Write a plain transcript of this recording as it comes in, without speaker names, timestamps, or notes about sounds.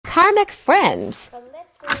Karmic friends.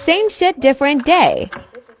 Collective. Same shit, different day.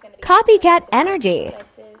 This is gonna be Copycat energy.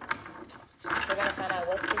 collective. We're gonna find out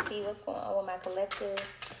what's the tea, what's going on with my collective.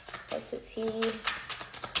 What's the tea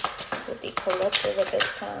with the collective at this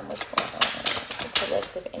time? What's going on? The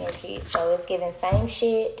collective energy. So it's giving same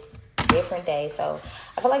shit, different day. So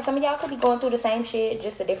I feel like some of y'all could be going through the same shit,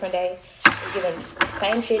 just a different day. It's giving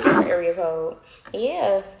same shit, different area code.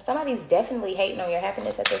 Yeah, somebody's definitely hating on your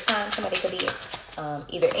happiness at this time. Somebody could be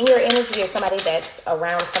either in your energy or somebody that's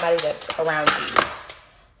around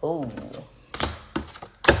you. Ooh.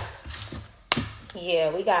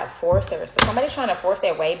 Yeah, we got forcers. So somebody's trying to force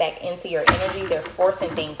their way back into your energy. They're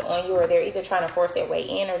forcing things on you, or they're either trying to force their way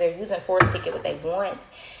in, or they're using force to get what they want.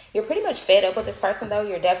 You're pretty much fed up with this person, though.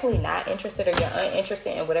 You're definitely not interested, or you're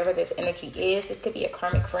uninterested in whatever this energy is. This could be a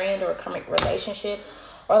karmic friend or a karmic relationship.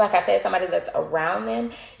 Or like I said, somebody that's around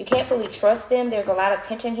them. You can't fully trust them. There's a lot of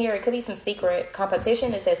tension here. It could be some secret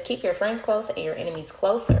competition. It says keep your friends close and your enemies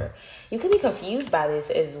closer. You could be confused by this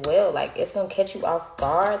as well. Like, it's going to catch you off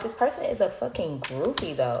guard. This person is a fucking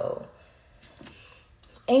groupie, though.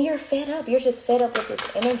 And you're fed up. You're just fed up with this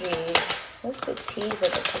energy. What's the tea for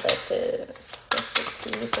the collectives? What's the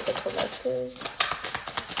tea for the collectives?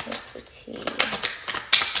 What's the tea?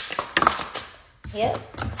 Yep.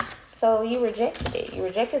 So you rejected it. You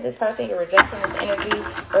rejected this person. You're rejecting this energy.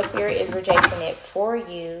 Or spirit is rejecting it for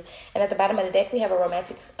you. And at the bottom of the deck, we have a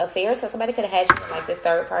romantic affair. So somebody could have had you in like this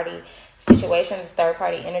third party situation. This third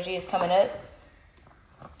party energy is coming up.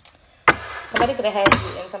 Somebody could have had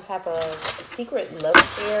you in some type of secret love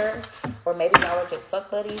affair. Or maybe y'all were just fuck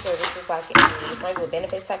buddies. Or this is like a friends with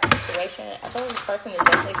benefits type of situation. I feel like this person is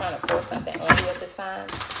definitely trying to force something on you at this time.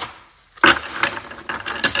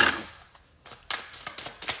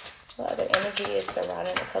 What other energy is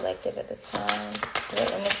surrounding the collective at this time?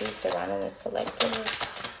 What energy is surrounding this collective?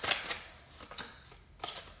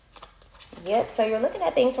 Yep, so you're looking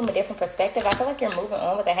at things from a different perspective. I feel like you're moving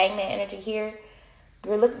on with the hangman energy here.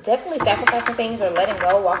 You're definitely sacrificing things or letting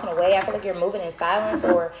go, walking away. I feel like you're moving in silence,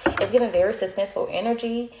 or it's giving very suspenseful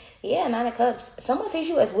energy. Yeah, 9 of Cups. Someone sees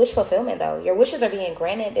you as wish fulfillment, though. Your wishes are being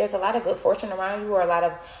granted. There's a lot of good fortune around you, or a lot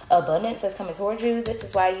of abundance that's coming towards you. This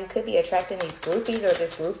is why you could be attracting these groupies or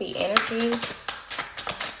this groupie energy.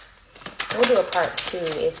 We'll do a part 2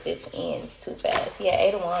 if this ends too fast. Yeah,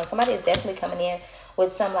 8 of Wands. Somebody is definitely coming in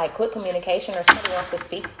with some like quick communication, or somebody wants to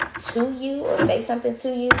speak to you or say something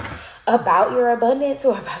to you about your abundance,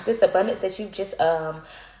 or about this abundance that you just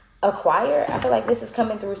acquired. I feel like this is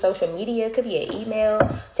coming through social media. It could be an email,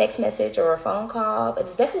 text message, or a phone call. But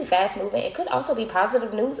it's definitely fast moving. It could also be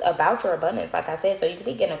positive news about your abundance, like I said. So you could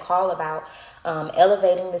be getting a call about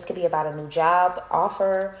elevating. This could be about a new job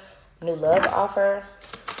offer, new love offer.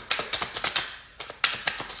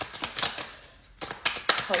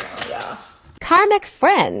 Hold on, y'all. Karmic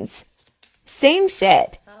friends. Same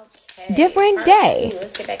shit. Okay. Different day.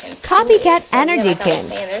 Let's get back into Copycat energy, like Kim.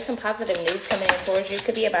 There's some positive news coming in towards you. It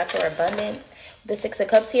could be about your abundance, the 6 of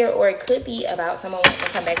Cups here, or it could be about someone wanting to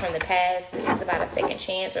come back from the past. This is about a second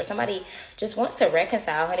chance, or somebody just wants to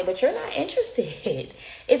reconcile, honey, but you're not interested.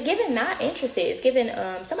 It's given not interested. It's given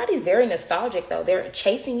somebody's very nostalgic, though. They're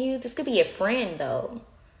chasing you. This could be a friend, though.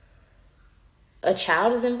 A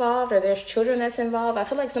child is involved, or there's children that's involved. I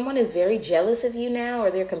feel like someone is very jealous of you now, or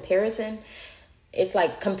their comparison. It's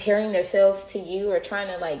like comparing themselves to you, or trying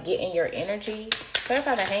to like get in your energy.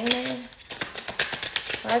 Clarify the hangman.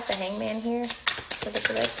 Why is the hangman here for the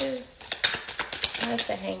collective? Why is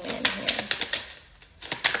the hangman here?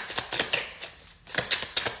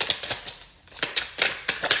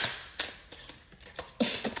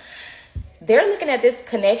 They're looking at this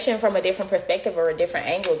connection from a different perspective or a different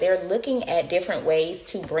angle. They're looking at different ways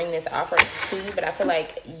to bring this offer to you. But I feel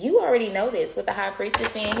like you already know this with the High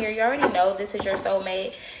Priestess being here. You already know this is your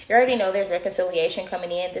soulmate. You already know there's reconciliation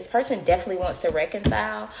coming in. This person definitely wants to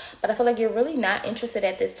reconcile. But I feel like you're really not interested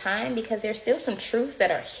at this time, because there's still some truths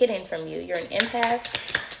that are hidden from you. You're an empath.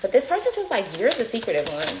 But this person feels like you're the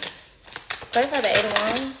secretive one. Clarify the 8 of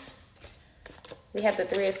Wands. We have the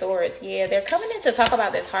 3 of Swords. Yeah, they're coming in to talk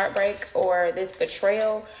about this heartbreak or this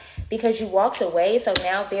betrayal, because you walked away. So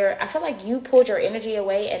now I feel like you pulled your energy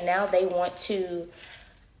away, and now they want to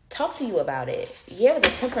talk to you about it. Yeah, with the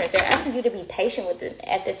Temperance, they're asking you to be patient with them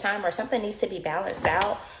at this time, or something needs to be balanced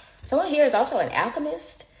out. Someone here is also an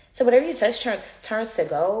alchemist. So whatever you touch turns to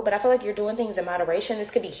gold. But I feel like you're doing things in moderation.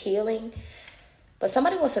 This could be healing. But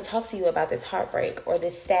somebody wants to talk to you about this heartbreak, or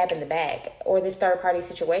this stab in the back, or this third-party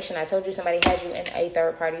situation. I told you somebody had you in a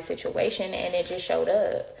third-party situation, and it just showed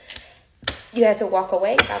up. You had to walk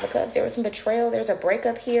away. 5 of Cups. There was some betrayal. There's a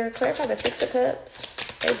breakup here. Clarify the 6 of Cups.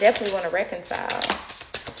 They definitely want to reconcile.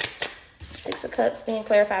 6 Six of Cups being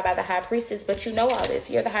clarified by the High Priestess, but you know all this.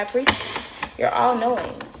 You're the High Priestess. You're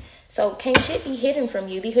all-knowing. So can't shit be hidden from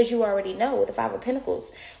you because you already know with the Five of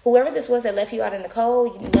Pentacles. Whoever this was that left you out in the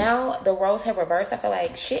cold, now the roles have reversed. I feel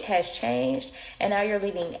like shit has changed, and now you're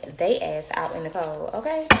leaving they ass out in the cold,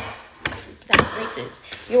 okay? The High Priestess.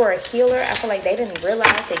 You are a healer. I feel like they didn't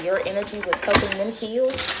realize that your energy was helping them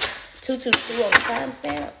heal. 222 on the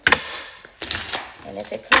timestamp. And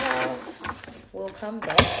if it cut off, we'll come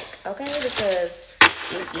back, okay? Because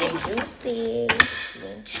it's getting juicy.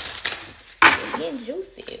 It's getting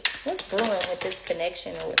juicy. What's brewing with this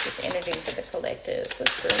connection or with this energy for the collective?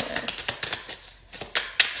 What's brewing?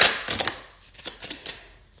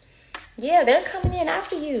 Yeah, they're coming in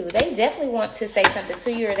after you. They definitely want to say something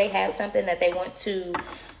to you, or they have something that they want to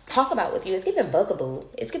talk about with you. It's giving bugaboo.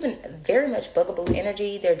 It's giving very much bugaboo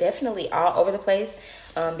energy. They're definitely all over the place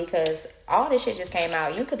because all this shit just came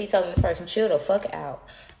out. You could be telling this person, chill the fuck out.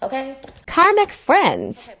 Okay? Karmic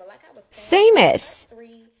friends. Okay, but like I was saying, Same-ish.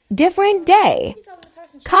 Different day.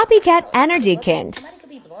 Copycat energy, Kent. Somebody could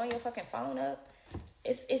be blowing your fucking phone up.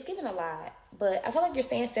 It's giving a lot. But I feel like you're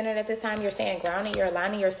staying centered at this time. You're staying grounded. You're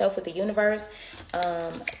aligning yourself with the universe.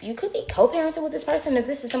 You could be co-parenting with this person if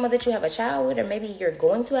this is someone that you have a child with, or maybe you're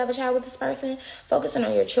going to have a child with this person. Focusing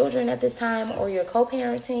on your children at this time, or you're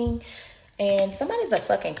co-parenting. And somebody's a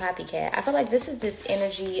fucking copycat. I feel like this is this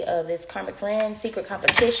energy of this karmic friend, secret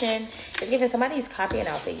competition. It's giving somebody's copying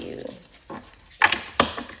out for you.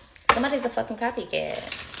 Somebody's a fucking copycat.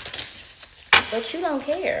 But you don't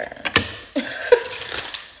care.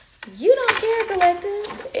 You don't care, collective.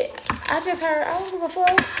 I just heard, I don't give a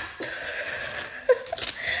fuck.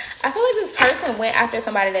 I feel like this person went after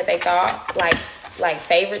somebody that they thought like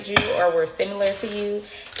favored you or were similar to you,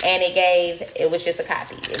 and it was just a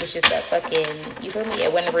copy. It was just a fucking, you feel me?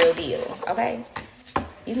 It wasn't a real deal, okay?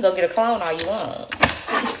 You can go get a clone all you want.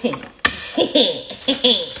 That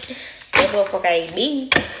motherfucker ain't me.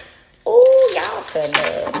 Ooh, y'all cutting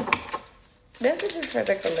up. Messages for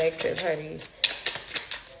the collective, honey.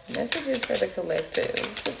 Messages for the collective.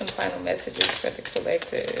 Let's get some final messages for the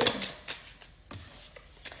collective.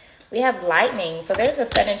 We have lightning. So there's a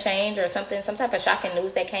sudden change or something, some type of shocking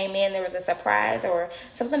news that came in. There was a surprise or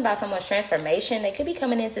something about someone's transformation. They could be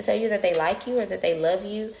coming in to tell you that they like you or that they love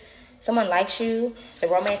you. Someone likes you. The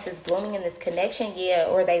romance is blooming in this connection, yeah,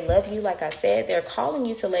 or they love you, like I said. They're calling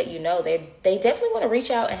you to let you know. They definitely want to reach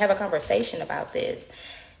out and have a conversation about this.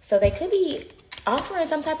 So they could be offering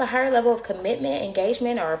some type of higher level of commitment,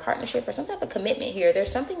 engagement, or a partnership, or some type of commitment here.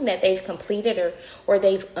 There's something that they've completed or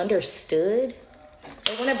they've understood.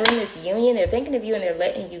 They want to bring this union. They're thinking of you and they're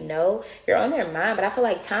letting you know. You're on their mind, but I feel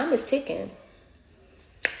like time is ticking.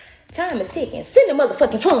 Time is ticking. Send the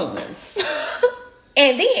motherfucking funds.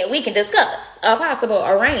 And then we can discuss a possible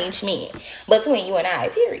arrangement between you and I,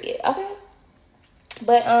 period. Okay?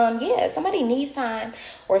 But, yeah, somebody needs time,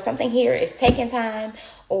 or something here is taking time,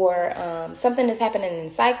 or something is happening in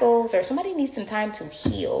cycles, or somebody needs some time to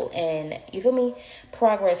heal and, you feel me,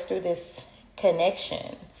 progress through this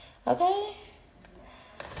connection. Okay?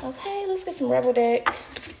 Okay, let's get some Rebel deck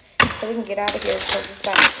so we can get out of here because it's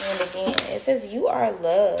about to end again. It says, you are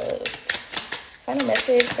loved. Final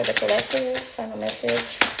message for the collective. Final message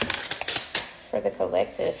for the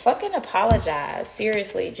collective. Fucking apologize.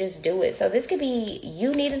 Seriously, just do it. So this could be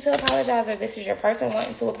you needing to apologize, or this is your person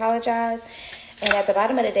wanting to apologize. And at the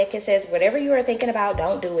bottom of the deck, it says, whatever you are thinking about,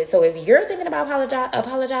 don't do it. So if you're thinking about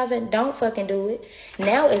apologizing, don't fucking do it.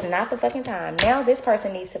 Now is not the fucking time. Now this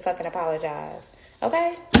person needs to fucking apologize.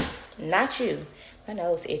 Okay? Not you. My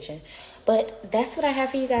nose itching. But that's what I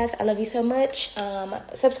have for you guys. I love you so much.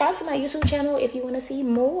 Subscribe to my YouTube channel if you want to see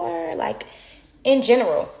more, like, in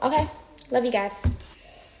general. Okay? Love you guys.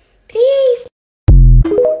 Peace.